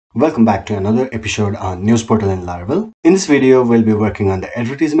Welcome back to another episode on News Portal in Laravel. In this video, we'll be working on the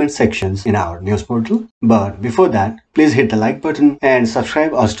advertisement sections in our News Portal. But before that, please hit the like button and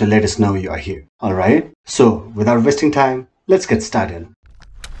subscribe us to let us know you are here. Alright, so without wasting time, let's get started.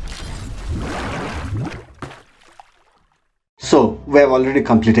 So we have already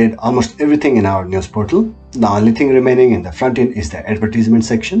completed almost everything in our News Portal. The only thing remaining in the front end is the advertisement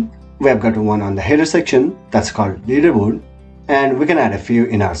section. We have got one on the header section that's called leaderboard, and we can add a few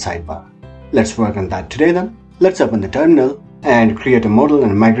in our sidebar. Let's work on that today then. Let's open the terminal and create a model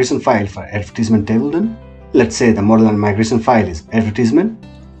and migration file for advertisement table then. Let's say the model and migration file is advertisement.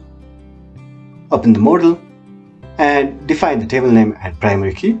 Open the model and define the table name and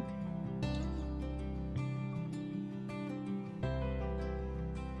primary key.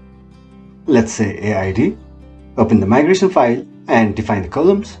 Let's say AID. Open the migration file and define the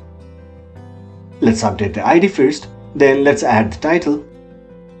columns. Let's update the ID first. Then let's add the title.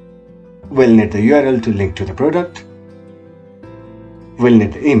 We'll need the URL to link to the product. We'll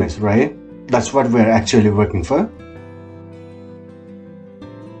need the image, right? That's what we're actually working for.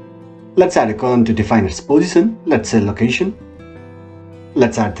 Let's add a column to define its position. Let's say location.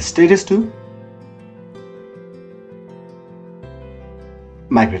 Let's add the status too.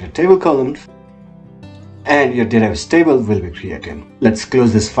 Migrate the table columns. And your database table will be created. Let's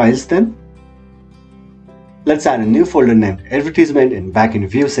close these files then. Let's add a new folder named advertisement in backend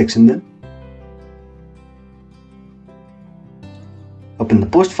view section then. Open the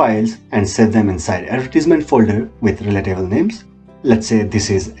post files and save them inside advertisement folder with relatable names. Let's say this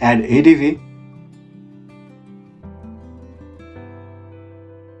is add ADV.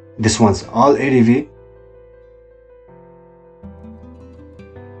 This one's all ADV.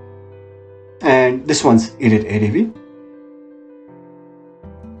 And this one's edit ADV.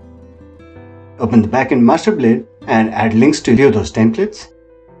 Open the backend master blade and add links to view those templates.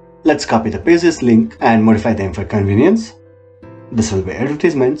 Let's copy the pages link and modify them for convenience. This will be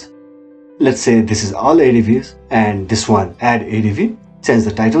advertisements. Let's say this is all ADVs and this one add ADV. Change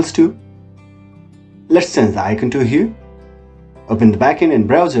the titles to. Let's change the icon to here. Open the backend in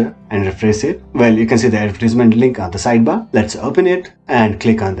browser and refresh it. Well, you can see the advertisement link on the sidebar. Let's open it and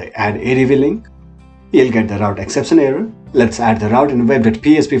click on the add ADV link. You'll get the route exception error. Let's add the route in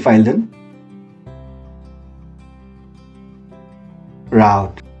web.php file then.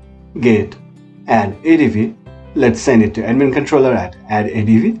 Route get add ADV. Let's send it to admin controller at add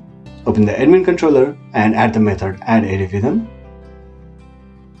ADV. Open the admin controller and add the method add ADV then.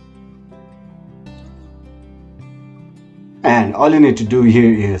 And all you need to do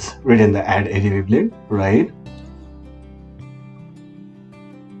here is return the add ADV blade, right?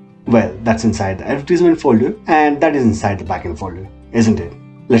 Well, that's inside the advertisement folder and that is inside the backend folder, isn't it?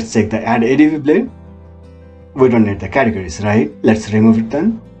 Let's check the add ADV blade. We don't need the categories, right? Let's remove it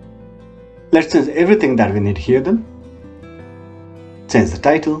then. Let's change everything that we need here then. Change the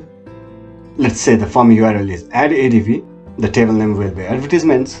title. Let's say the form URL is add ADV. The table name will be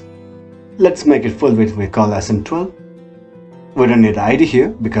advertisements. Let's make it full width. We call SM12. We don't need the ID here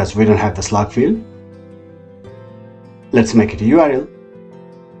because we don't have the slug field. Let's make it a URL.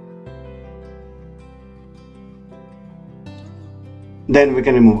 Then we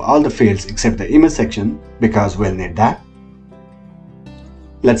can remove all the fields except the image section because we'll need that.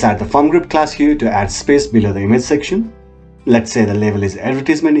 Let's add the form group class here to add space below the image section. Let's say the label is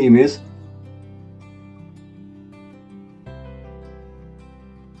advertisement image.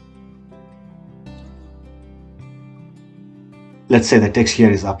 Let's say the text here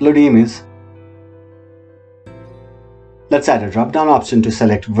is upload image. Let's add a drop down option to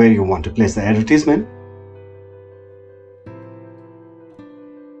select where you want to place the advertisement.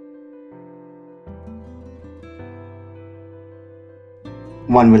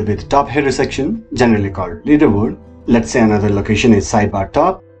 One will be the top header section, generally called leaderboard. Let's say another location is sidebar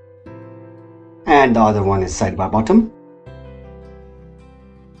top and the other one is sidebar bottom.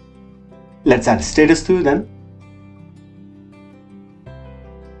 Let's add status to then.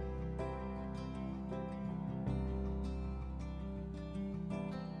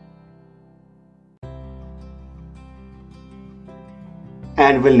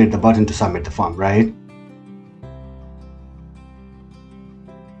 And we'll need the button to submit the form, right?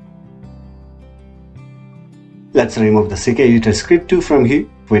 Let's remove the CK editor script 2 from here.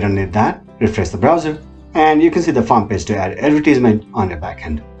 We don't need that. Refresh the browser and you can see the form page to add advertisement on the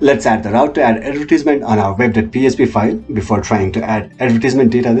backend. Let's add the route to add advertisement on our web.php file before trying to add advertisement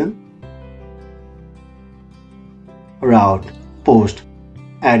data then. Route post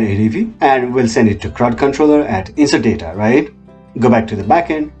add ADV and we'll send it to CRUD controller at insert data, right? Go back to the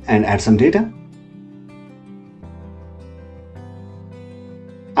backend and add some data.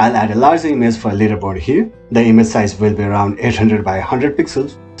 I'll add a larger image for leaderboard here. The image size will be around 800 by 100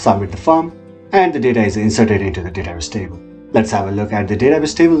 pixels. Submit the form, and the data is inserted into the database table. Let's have a look at the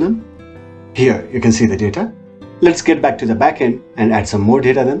database table then. Here you can see the data. Let's get back to the backend and add some more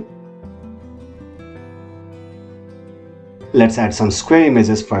data then. Let's add some square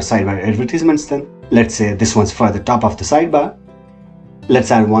images for sidebar advertisements then. Let's say this one's for the top of the sidebar.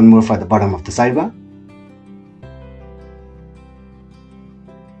 Let's add one more for the bottom of the sidebar.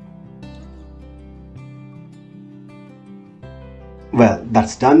 Well,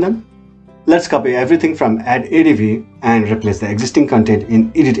 that's done then. Let's copy everything from add ADV and replace the existing content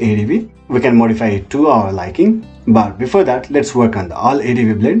in edit ADV. We can modify it to our liking, but before that, let's work on the all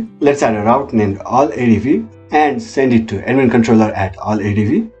ADV blade. Let's add a route named all ADV and send it to admin controller at all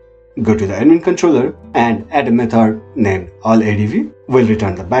ADV. Go to the admin controller and add a method named all ADV. We'll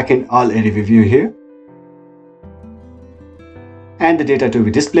return the backend all ADV view here. And the data to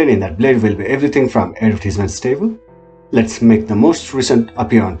be displayed in that blade will be everything from advertisements table. Let's make the most recent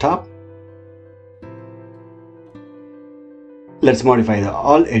appear on top. Let's modify the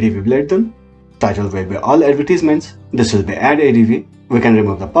all ADV blade then. Title will be all advertisements. This will be add ADV. We can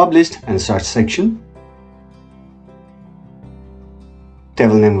remove the published and search section.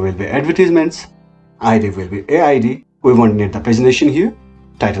 Table name will be advertisements. ID will be AID. We won't need the pagination here.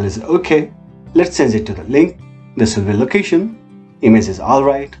 Title is OK. Let's change it to the link. This will be location. Image is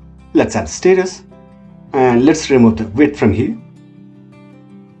alright. Let's add status. And let's remove the width from here.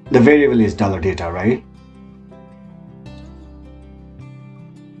 The variable is $data, right?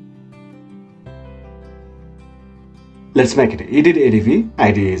 Let's make it edit ADV.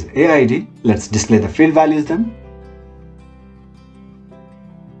 ID is AID. Let's display the field values then.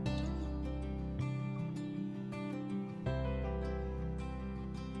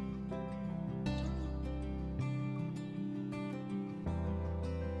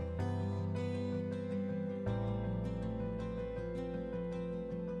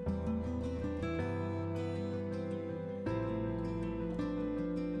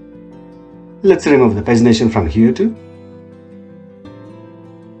 Let's remove the pagination from here too.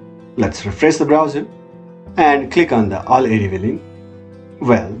 Let's refresh the browser and click on the all ADV link.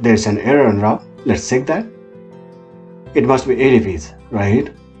 Well, there's an error on route. Let's check that. It must be ADVs,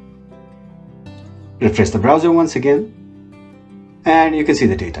 right? Refresh the browser once again and you can see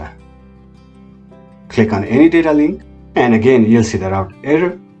the data. Click on any data link and again you'll see the route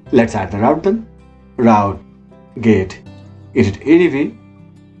error. Let's add the route then. Route get edit ADV.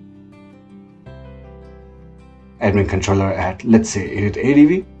 Admin controller at, let's say, edit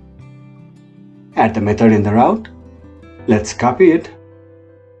ADV. Add the method in the route. Let's copy it.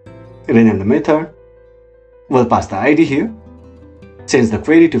 Rename the method. We'll pass the ID here. Change the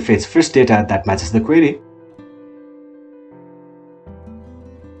query to fetch first data that matches the query.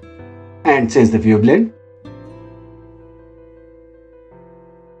 And change the view blade.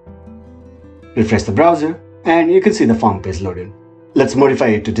 Refresh the browser and you can see the form page loaded. Let's modify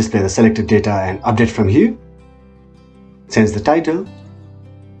it to display the selected data and update from here. Change the title,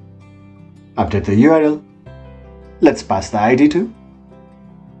 update the URL, let's pass the ID too.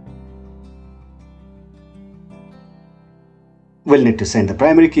 We'll need to send the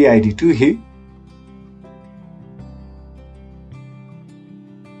primary key ID to here.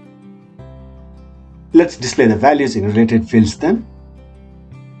 Let's display the values in related fields then.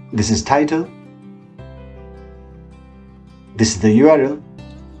 This is title, this is the URL.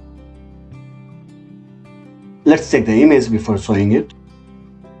 Let's check the image before showing it.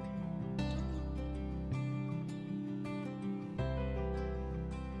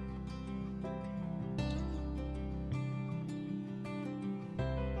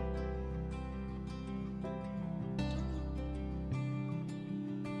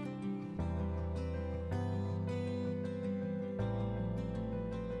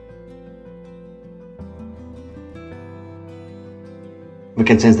 We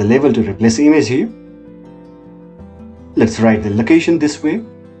can change the label to replace image here. Let's write the location this way.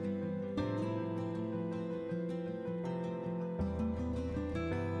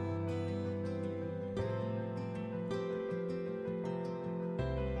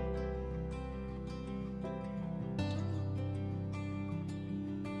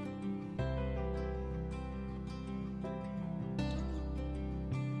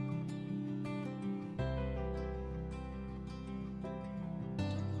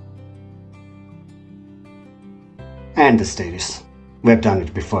 And the status. We've done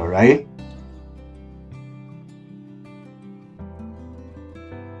it before, right?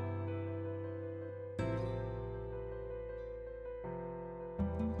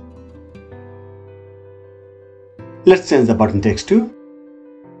 Let's change the button text to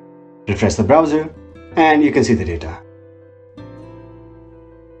Refresh the browser and you can see the data.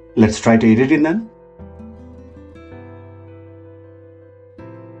 Let's try to edit it then.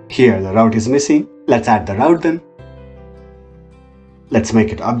 Here the route is missing. Let's add the route then. Let's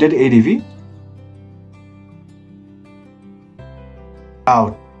make it update ADV.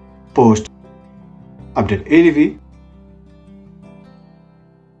 Route post update ADV.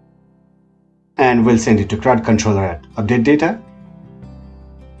 And we'll send it to CRUD controller at update data.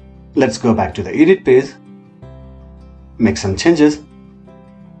 Let's go back to the edit page, make some changes.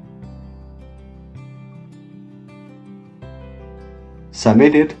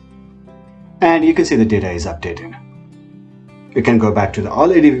 Submit it, and you can see the data is updated. You can go back to the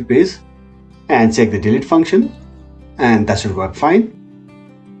all ADV page and check the delete function, and that should work fine.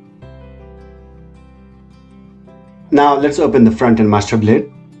 Now let's open the front-end master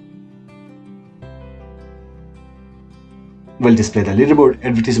blade. We'll display the leaderboard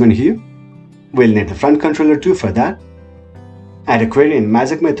advertisement here. We'll need the front controller too for that. Add a query in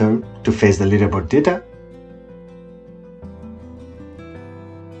magic method to fetch the leaderboard data.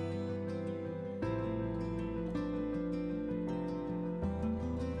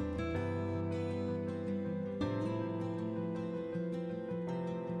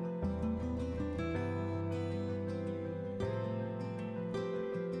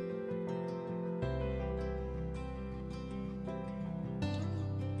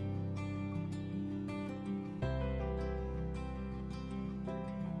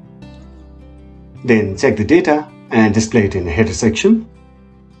 Then check the data and display it in the header section.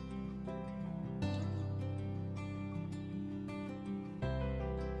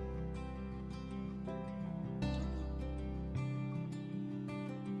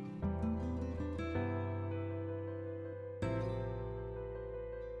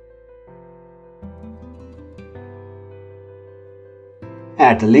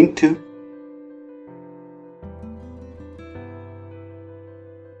 Add the link to.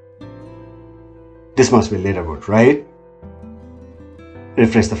 This must be leaderboard, right?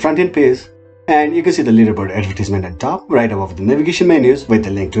 Refresh the front-end page and you can see the leaderboard advertisement on top right above the navigation menus with the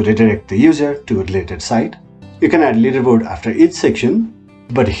link to redirect the user to a related site. You can add leaderboard after each section,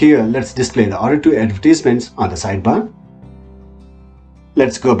 but here let's display the order to advertisements on the sidebar.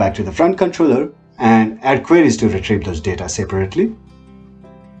 Let's go back to the front controller and add queries to retrieve those data separately.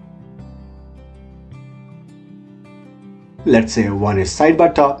 Let's say one is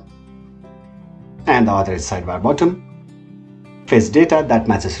sidebar top and the other is sidebar bottom. Fetch data that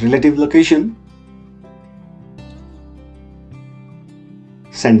matches relative location.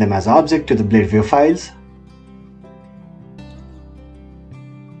 Send them as object to the blade view files.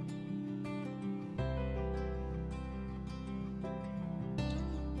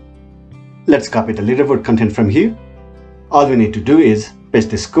 Let's copy the leaderboard content from here. All we need to do is paste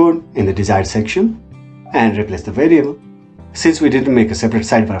this code in the desired section and replace the variable. Since we didn't make a separate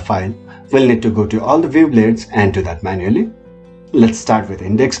sidebar file, we'll need to go to all the view blades and do that manually. Let's start with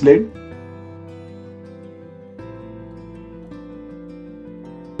index blade.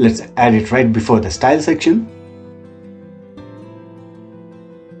 Let's add it right before the style section.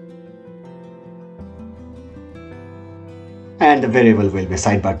 And the variable will be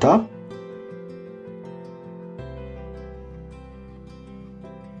sidebar top.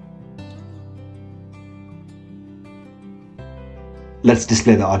 Let's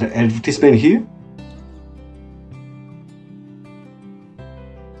display the order advertisement here.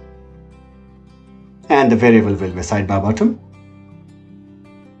 And the variable will be sidebar bottom.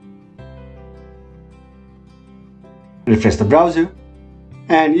 Refresh the browser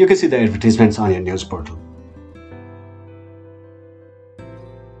and you can see the advertisements on your news portal.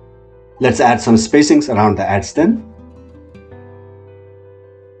 Let's add some spacings around the ads then.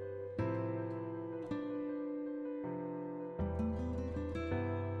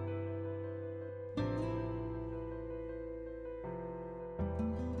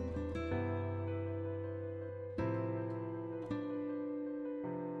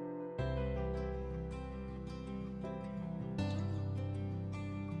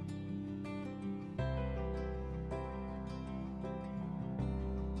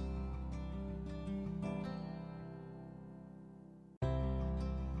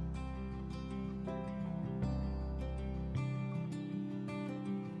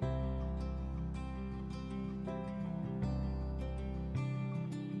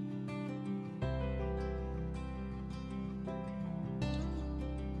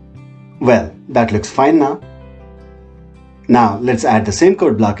 Well, that looks fine now. Now let's add the same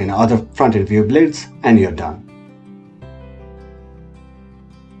code block in other front-end view blades and you're done.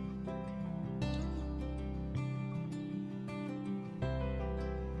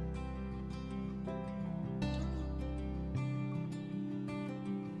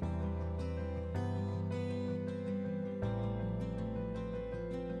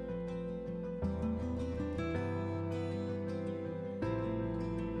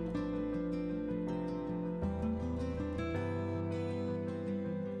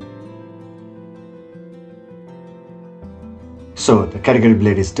 So the category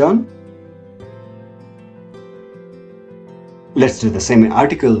blade is done. Let's do the same in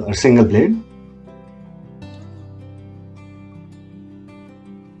article or single blade.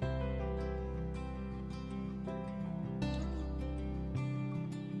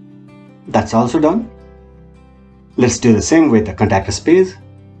 That's also done. Let's do the same with the contact us page.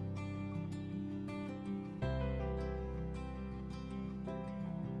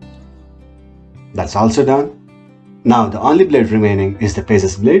 That's also done. Now the only blade remaining is the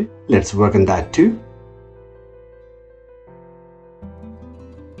pages blade. Let's work on that too.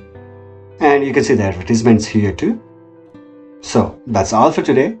 And you can see the advertisements here too. So that's all for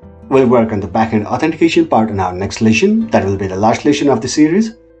today. We'll work on the backend authentication part in our next lesson. That will be the last lesson of the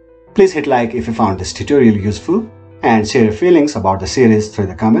series. Please hit like if you found this tutorial useful and share your feelings about the series through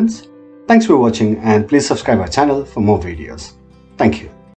the comments. Thanks for watching and please subscribe our channel for more videos. Thank you.